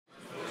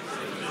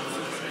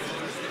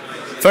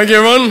Thank you,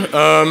 everyone.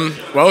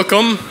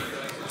 Welcome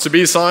to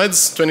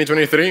BSides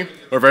 2023.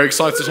 We're very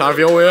excited to have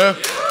you all here.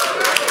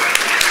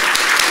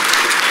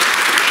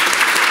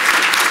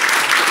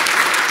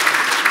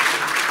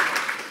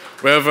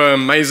 We have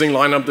an amazing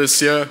lineup this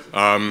year.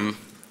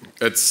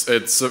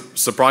 It's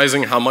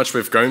surprising how much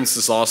we've grown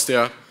since last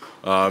year.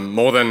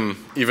 More than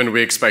even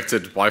we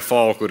expected, by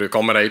far could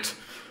accommodate.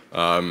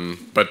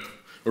 But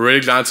we're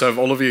really glad to have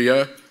all of you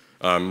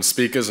here,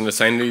 speakers and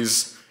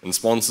attendees and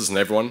sponsors and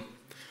everyone.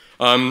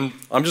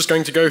 I'm just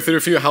going to go through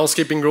a few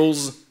housekeeping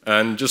rules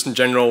and just in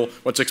general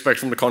what to expect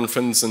from the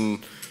conference and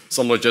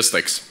some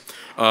logistics.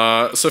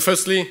 So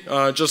firstly,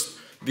 just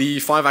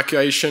the fire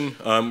evacuation.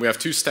 We have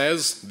two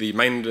stairs, the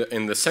main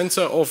in the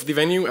center of the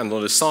venue and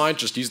on the side.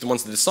 Just use the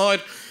ones to the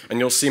side, and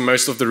you'll see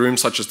most of the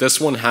rooms, such as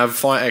this one, have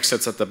fire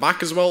exits at the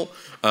back as well.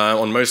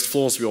 On most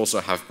floors, we also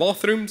have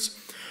bathrooms.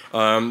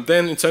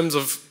 Then in terms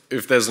of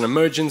if there's an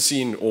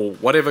emergency or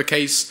whatever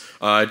case,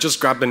 just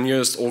grab the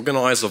nearest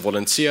organizer or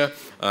volunteer.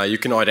 You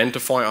can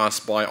identify us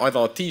by either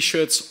our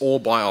t-shirts or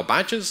by our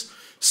badges.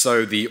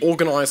 So the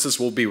organizers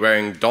will be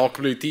wearing dark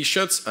blue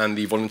t-shirts and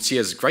the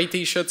volunteers gray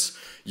t-shirts.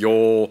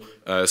 Your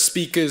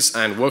speakers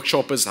and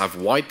workshoppers have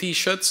white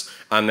t-shirts,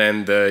 and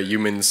then the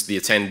humans, the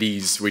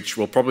attendees, which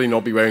will probably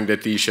not be wearing their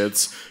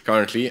t-shirts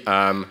currently,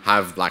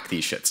 have black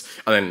t-shirts.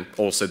 And then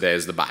also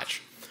there's the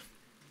badge.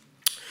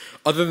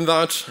 Other than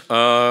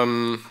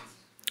that,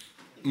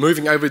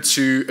 moving over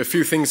to a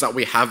few things that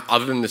we have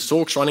other than the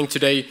talks running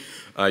today.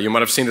 You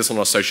might have seen this on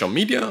our social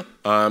media,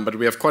 but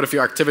we have quite a few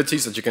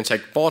activities that you can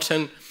take part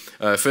in.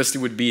 Firstly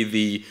would be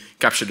the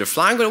Capture the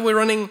Flag that we're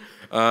running.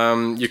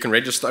 You can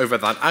register over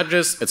that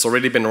address. It's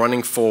already been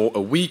running for a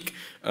week,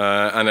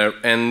 and it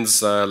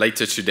ends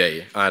later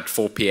today at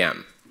 4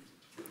 p.m.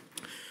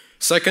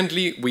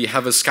 Secondly, we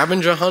have a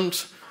scavenger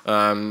hunt.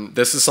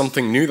 This is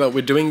something new that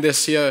we're doing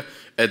this year.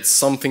 It's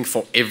something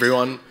for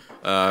everyone.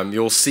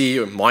 You'll see,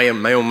 may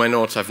or may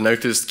not have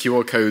noticed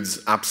QR codes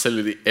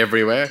absolutely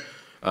everywhere.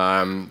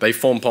 They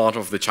form part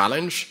of the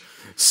challenge.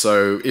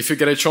 So if you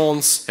get a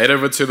chance, head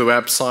over to the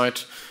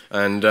website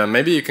and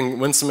maybe you can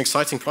win some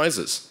exciting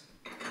prizes.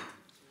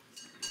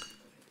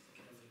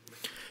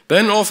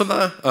 Then after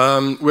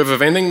that, we have a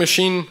vending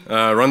machine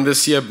run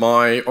this year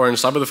by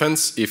Orange Cyber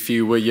Defense. If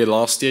you were here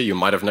last year, you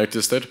might have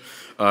noticed it.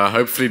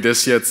 Hopefully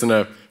this year it's in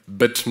a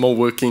bit more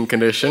working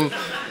condition.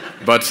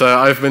 But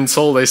I've been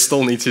told they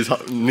still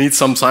need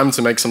some time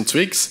to make some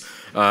tweaks.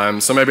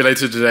 So maybe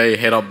later today,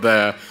 head up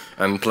there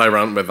and play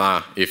around with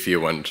that if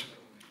you want.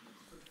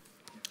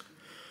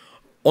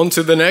 On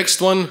to the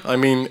next one. I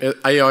mean,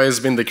 AI has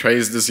been the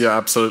craze this year,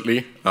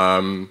 absolutely.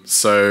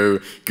 So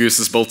Goose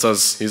has built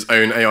us his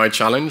own AI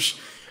challenge.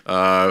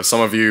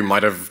 Some of you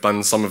might have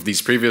done some of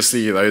these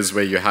previously, those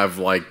where you have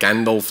like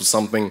Gandalf or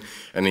something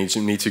and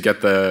you need to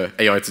get the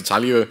AI to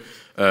tell you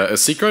a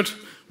secret.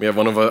 We have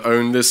one of our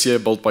own this year,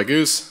 built by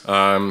Goose.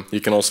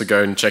 You can also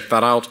go and check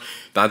that out.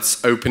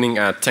 That's opening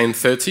at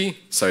 10:30,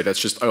 so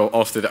that's just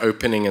after the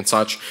opening and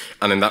such,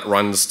 and then that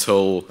runs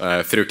till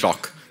 3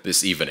 o'clock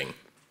this evening.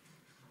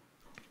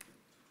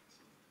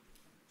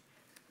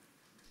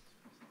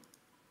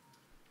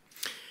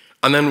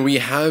 And then we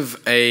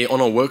have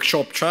on our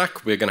workshop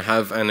track, we're going to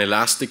have an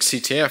elastic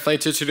CTF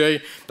later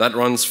today. That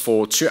runs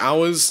for 2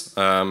 hours.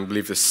 I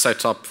believe the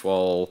setup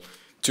will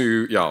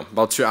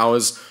about 2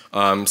 hours.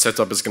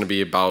 Setup is going to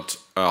be about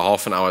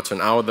half an hour to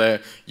an hour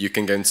there. You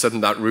can go and sit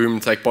in that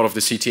room, take part of the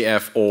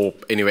CTF or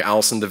anywhere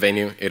else in the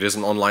venue. It is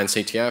an online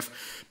CTF.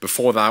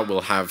 Before that,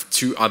 we'll have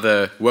 2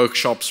 other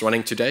workshops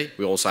running today.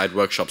 We also had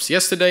workshops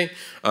yesterday.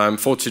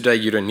 For today,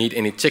 you don't need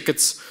any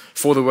tickets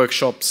for the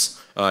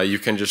workshops. You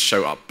can just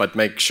show up, but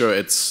make sure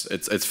it's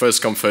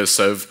first come, first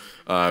serve.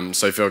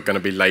 So if you're going to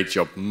be late,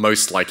 you're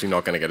most likely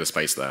not going to get a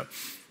space there.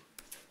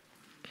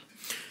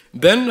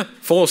 Then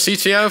for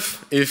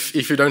CTF,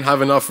 if you don't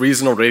have enough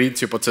reason already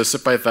to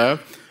participate there,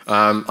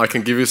 I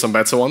can give you some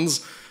better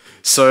ones.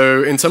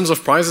 So in terms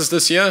of prizes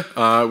this year,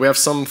 we have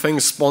some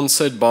things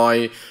sponsored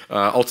by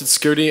Altered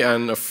Security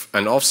and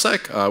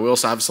OffSec. We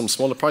also have some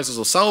smaller prizes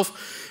ourselves.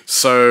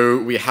 So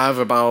we have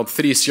about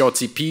 3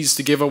 CRTPs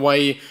to give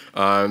away,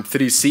 3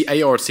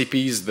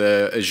 CARTPs,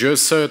 the Azure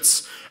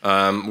certs.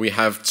 We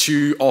have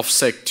 2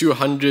 OffSec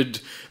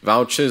 200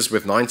 vouchers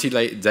with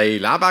 90-day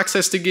lab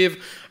access to give,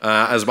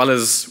 as well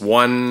as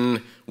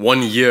one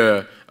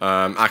year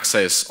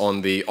access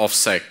on the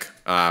OffSec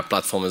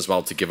platform as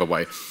well to give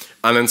away.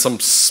 And then some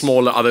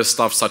smaller other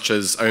stuff such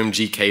as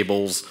OMG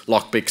cables,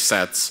 lockpick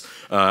sets,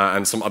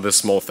 and some other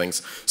small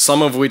things,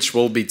 some of which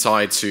will be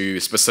tied to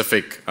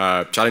specific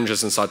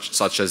challenges and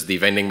such as the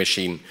vending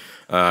machine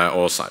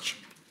or such.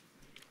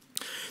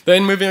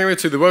 Then moving over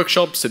to the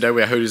workshops, today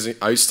we're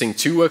hosting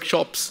 2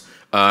 workshops.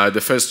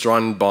 The first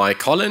run by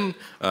Colin,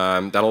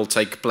 that'll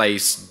take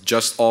place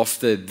just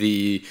after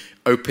the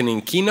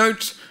opening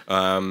keynote.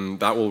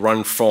 That will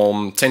run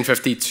from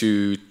 10:50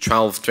 to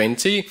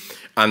 12:20,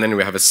 And then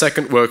we have a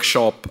second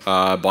workshop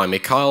by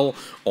Mikhail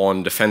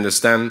on Defender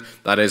STEM.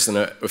 That is an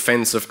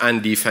offensive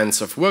and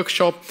defensive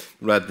workshop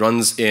that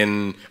runs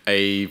in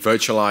a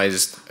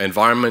virtualized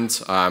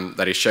environment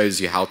that it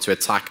shows you how to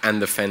attack and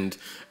defend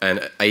an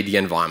AD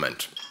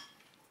environment.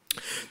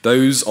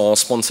 Those are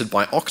sponsored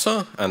by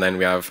Okta, and then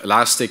we have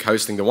Elastic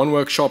hosting the one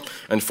workshop,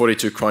 and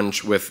 42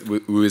 Crunch,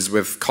 who is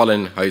with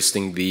Colin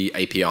hosting the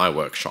API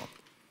workshop.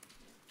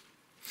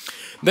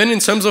 Then in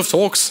terms of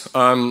talks,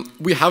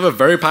 we have a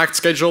very packed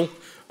schedule.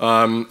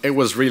 It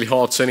was really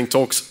hard sending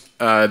talks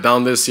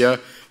down this year.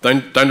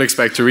 Don't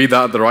expect to read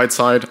that at the right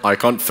side. I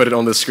can't fit it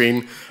on the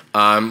screen.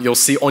 You'll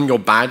see on your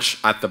badge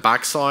at the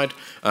back side,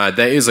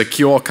 there is a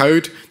QR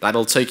code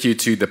that'll take you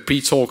to the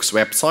pre-talks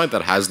website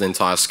that has the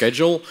entire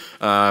schedule.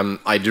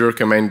 I do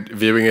recommend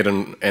viewing it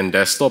in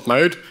desktop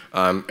mode.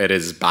 It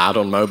is bad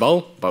on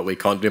mobile, but we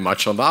can't do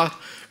much on that.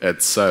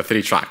 It's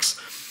 3 tracks.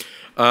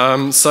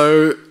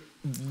 So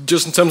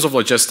just in terms of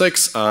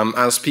logistics,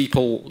 as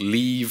people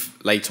leave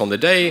late on the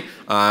day,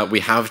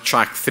 we have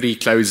track 3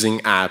 closing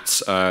at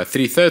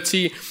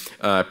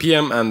 3:30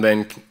 p.m. and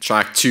then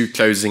track 2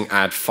 closing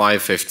at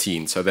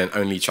 5:15. So then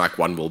only track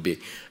 1 will be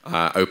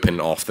open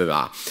after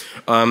that.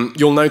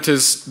 You'll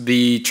notice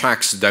the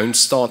tracks don't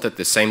start at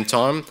the same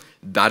time.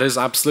 That is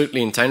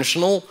absolutely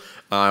intentional.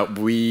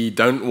 We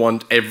don't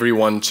want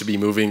everyone to be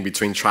moving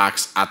between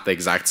tracks at the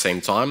exact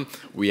same time.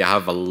 We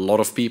have a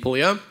lot of people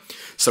here.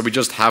 So we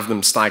just have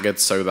them staggered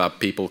so that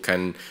people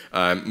can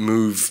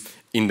move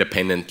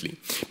independently.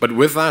 But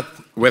with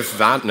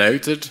that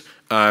noted,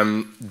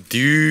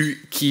 do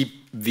keep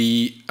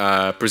the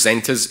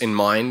presenters in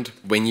mind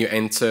when you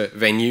enter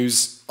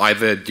venues,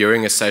 either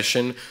during a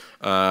session,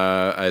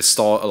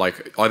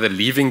 either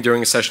leaving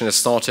during a session has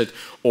started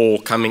or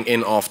coming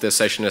in after a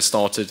session has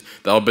started.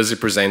 They're busy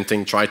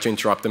presenting. Try to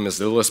interrupt them as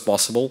little as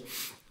possible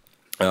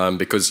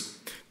because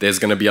there's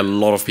going to be a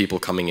lot of people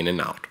coming in and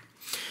out.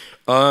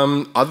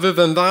 Other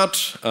than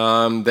that,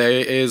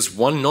 there is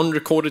one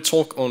non-recorded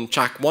talk on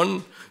track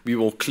 1. We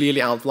will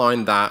clearly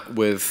outline that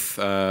with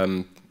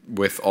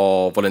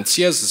our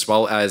volunteers, as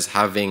well as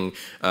having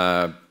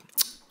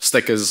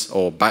stickers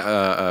or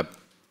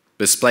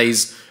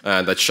displays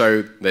that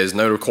show there's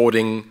no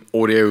recording,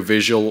 audio,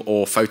 visual,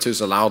 or photos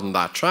allowed on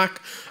that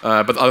track.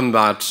 But other than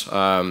that,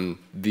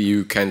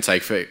 you can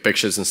take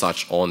pictures and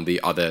such on the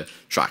other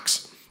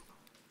tracks.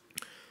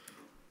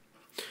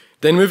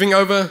 Then moving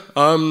over,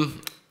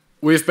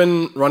 we've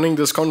been running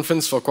this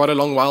conference for quite a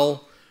long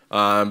while,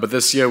 but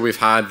this year we've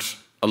had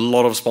a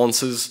lot of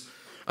sponsors,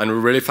 and we're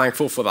really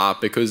thankful for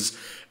that because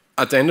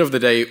at the end of the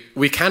day,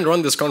 we can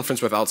run this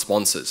conference without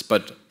sponsors,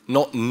 but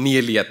not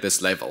nearly at this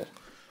level.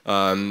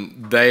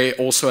 They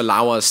also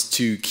allow us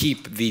to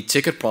keep the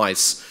ticket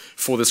price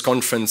for this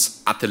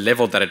conference at the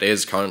level that it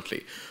is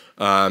currently.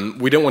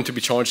 We don't want to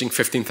be charging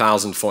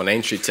 $15,000 for an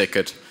entry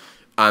ticket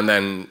and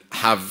then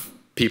have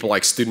people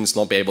like students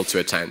not be able to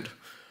attend.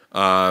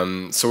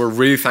 So we're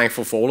really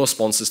thankful for all our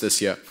sponsors this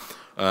year.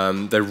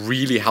 They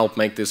really help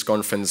make this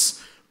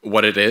conference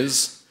what it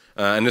is.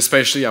 And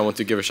especially I want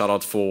to give a shout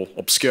out for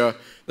Obscure.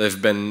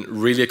 They've been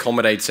really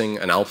accommodating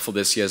and helpful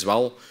this year as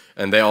well.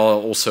 And they are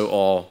also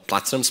our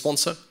platinum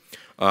sponsor.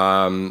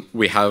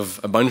 We have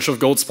a bunch of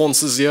gold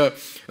sponsors here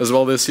as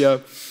well this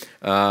year.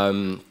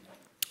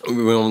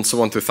 We also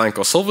want to thank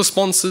our silver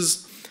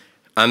sponsors.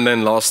 And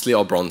then lastly,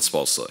 our bronze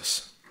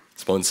sponsors.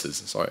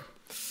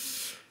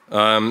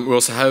 We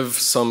also have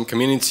some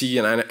community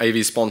and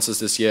AV sponsors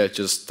this year,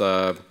 just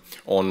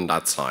on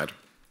that side.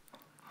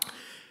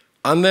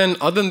 And then,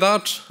 other than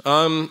that,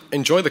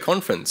 enjoy the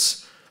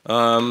conference.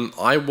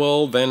 I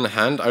will then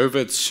hand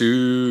over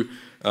to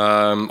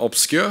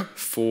Obscure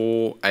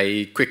for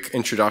a quick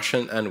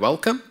introduction and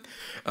welcome.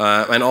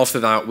 And after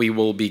that, we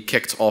will be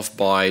kicked off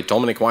by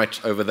Dominic White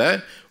over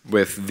there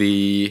with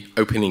the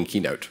opening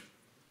keynote.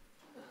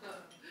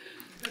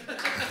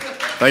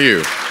 Thank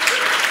you.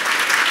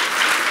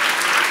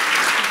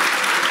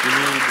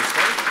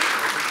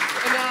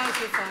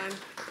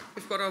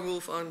 Got our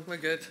wolf on, we're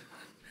good.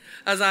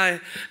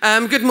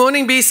 Good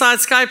morning,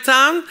 BSides Cape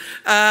Town.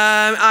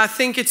 I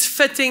think it's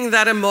fitting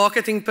that a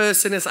marketing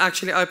person is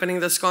actually opening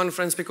this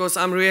conference because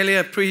I'm really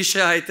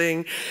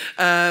appreciating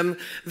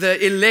the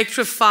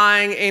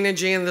electrifying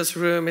energy in this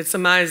room. It's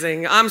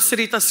amazing. I'm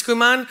Sarita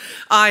Skuman.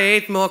 I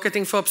head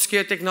marketing for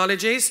Obscure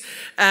Technologies,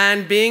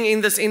 and being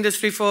in this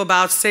industry for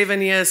about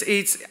 7 years,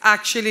 it's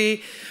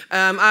actually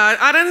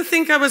I don't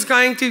think I was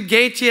going to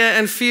get here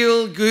and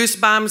feel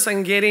goosebumps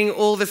and getting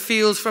all the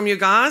feels from you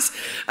guys.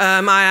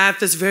 I have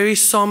this very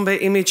somber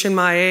image in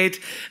my head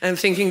and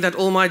thinking that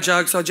all my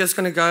jokes are just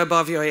going to go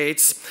above your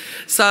heads.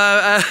 So,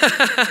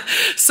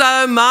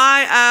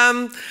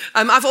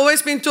 I've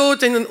always been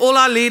taught, and all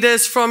our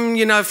leaders from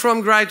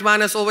grade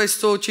 1 has always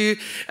taught you,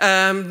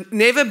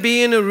 never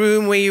be in a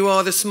room where you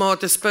are the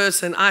smartest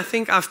person. I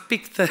think I've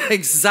picked the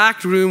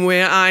exact room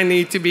where I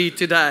need to be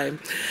today.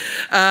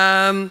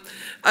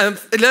 A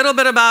little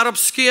bit about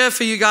Obscure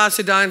for you guys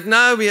who don't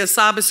know. We are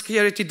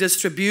cybersecurity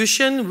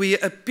distribution. We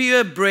are a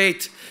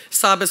purebred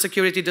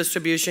cybersecurity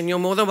distribution. You're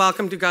more than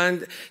welcome to go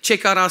and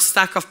check out our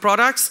stack of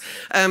products.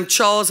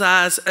 Charles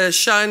has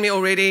shown me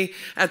already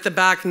at the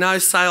back, no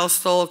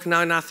sales talk,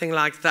 no nothing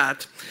like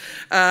that.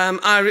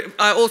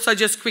 I also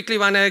just quickly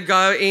want to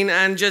go in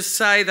and just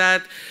say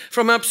that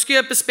from an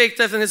obscure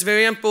perspective, and it's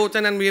very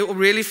important, and we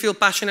really feel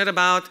passionate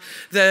about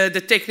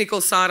the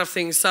technical side of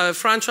things. So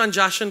Francois and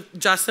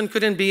Justin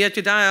couldn't be here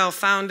today, our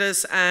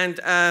founders and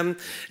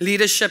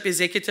leadership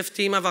executive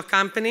team of our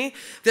company.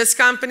 This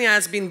company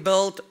has been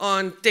built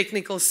on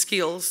technical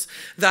skills.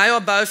 They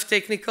are both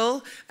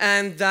technical,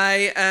 and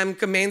they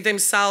commend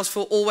themselves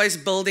for always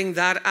building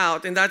that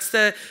out. And that's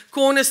the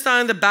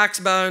cornerstone, the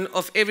backbone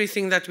of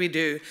everything that we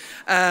do.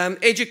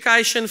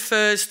 Education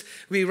first.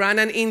 We run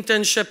an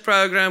internship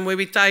program where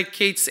we take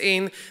kids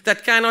in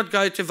that cannot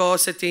go to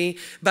varsity,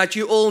 but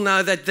you all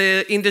know that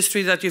the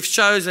industry that you've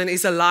chosen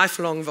is a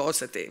lifelong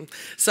varsity.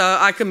 So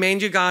I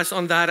commend you guys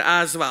on that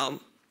as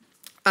well.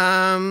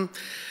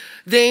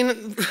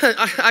 Then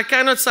I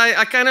cannot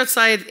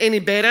say it any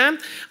better.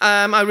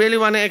 I really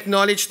want to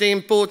acknowledge the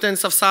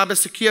importance of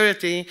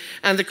cybersecurity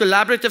and the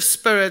collaborative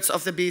spirits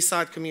of the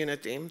BSides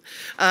community.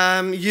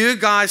 You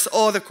guys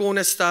are the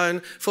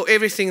cornerstone for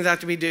everything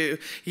that we do.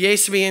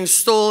 Yes, we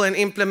install and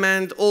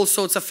implement all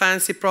sorts of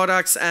fancy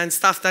products and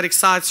stuff that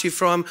excites you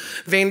from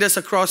vendors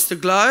across the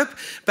globe,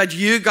 but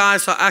you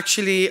guys are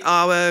actually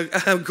our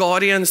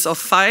guardians of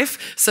faith.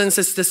 Since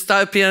it's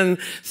dystopian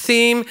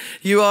theme,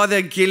 you are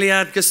the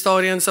Gilead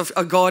custodians of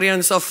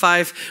guardians of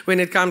faith when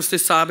it comes to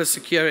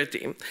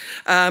cybersecurity.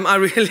 I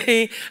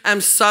really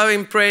am so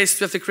impressed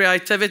with the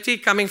creativity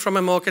coming from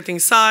a marketing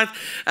side,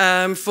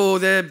 for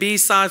the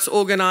BSides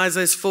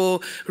organizers for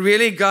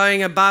really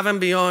going above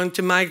and beyond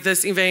to make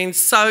this event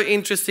so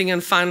interesting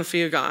and fun for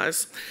you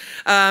guys.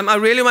 I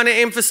really want to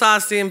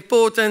emphasize the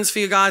importance for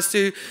you guys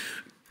to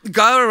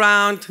go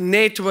around,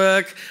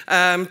 network,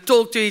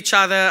 talk to each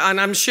other, and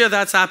I'm sure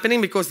that's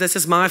happening because this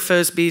is my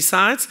first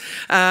BSides.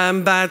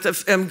 But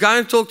go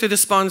and talk to the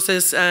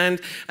sponsors and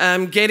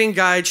get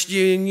engaged.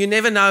 You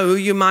never know who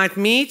you might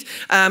meet.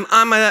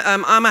 I'm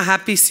a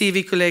happy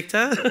CV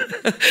collector,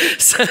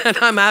 so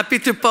I'm happy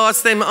to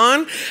pass them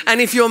on.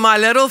 And if you're my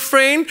little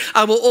friend,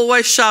 I will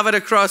always shove it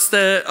across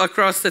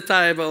the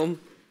table.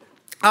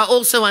 I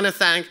also want to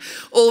thank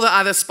all the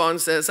other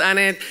sponsors, and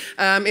it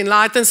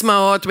enlightens my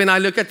heart when I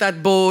look at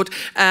that board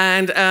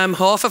and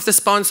half of the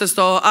sponsors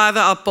are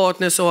either our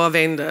partners or our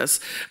vendors.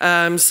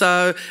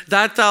 So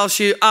that tells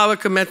you our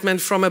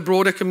commitment from a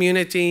broader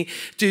community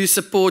to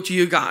support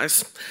you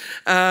guys.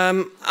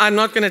 I'm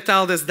not going to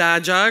tell this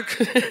dad joke.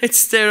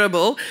 It's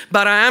terrible,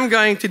 but I am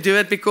going to do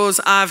it because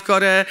I've got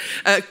to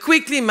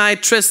quickly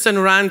made Tristan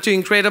run to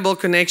Incredible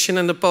Connection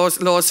in the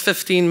last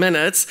 15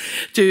 minutes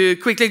to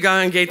quickly go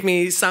and get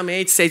me some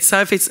headsets.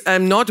 So if it's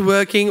not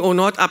working or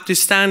not up to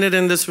standard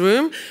in this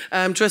room,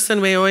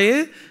 Tristan, where are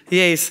you?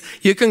 Yes,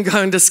 you can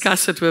go and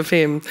discuss it with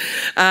him.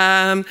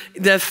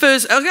 The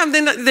first, okay,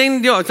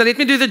 then yeah, so let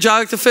me do the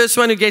joke. The first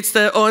one who gets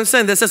the answer,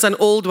 and this is an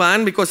old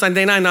one because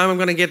then I know I'm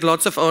going to get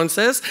lots of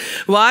answers.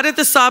 Why did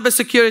the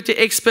cybersecurity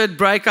expert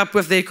break up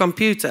with their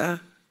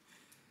computer?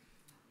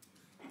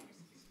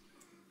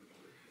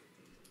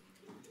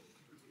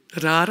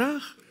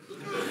 Rarig?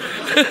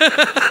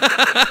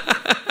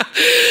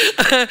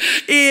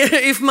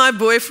 If my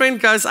boyfriend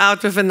goes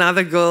out with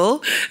another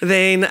girl,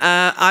 then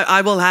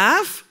I will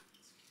have?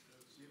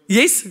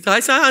 Yes,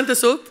 daai sy hand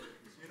is op.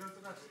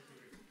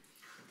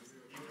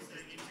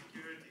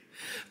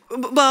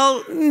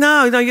 Well,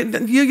 no,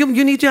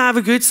 you need to have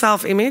a good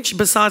self-image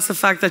besides the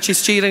fact that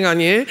she's cheating on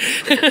you.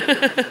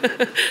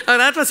 Oh,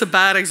 that was a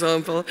bad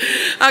example.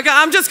 Okay,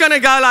 I'm just going to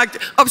go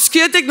like,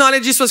 Obscure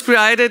Technologies was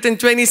created in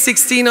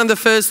 2016 on the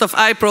 1st of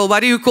April. What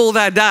do you call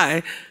that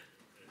day?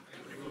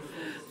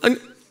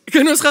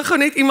 Kan ons gou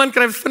net iemand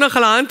kry vinnig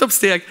hulle hand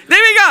opsteek. There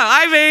we go.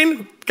 I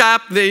win.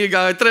 Cap. There you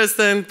go.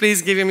 Tristan,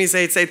 please give him his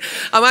headset.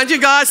 I want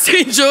you guys to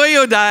enjoy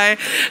your day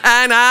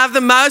and have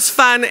the most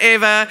fun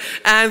ever.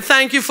 And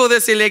thank you for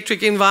this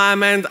electric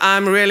environment.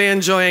 I'm really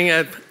enjoying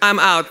it. I'm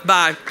out.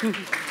 Bye.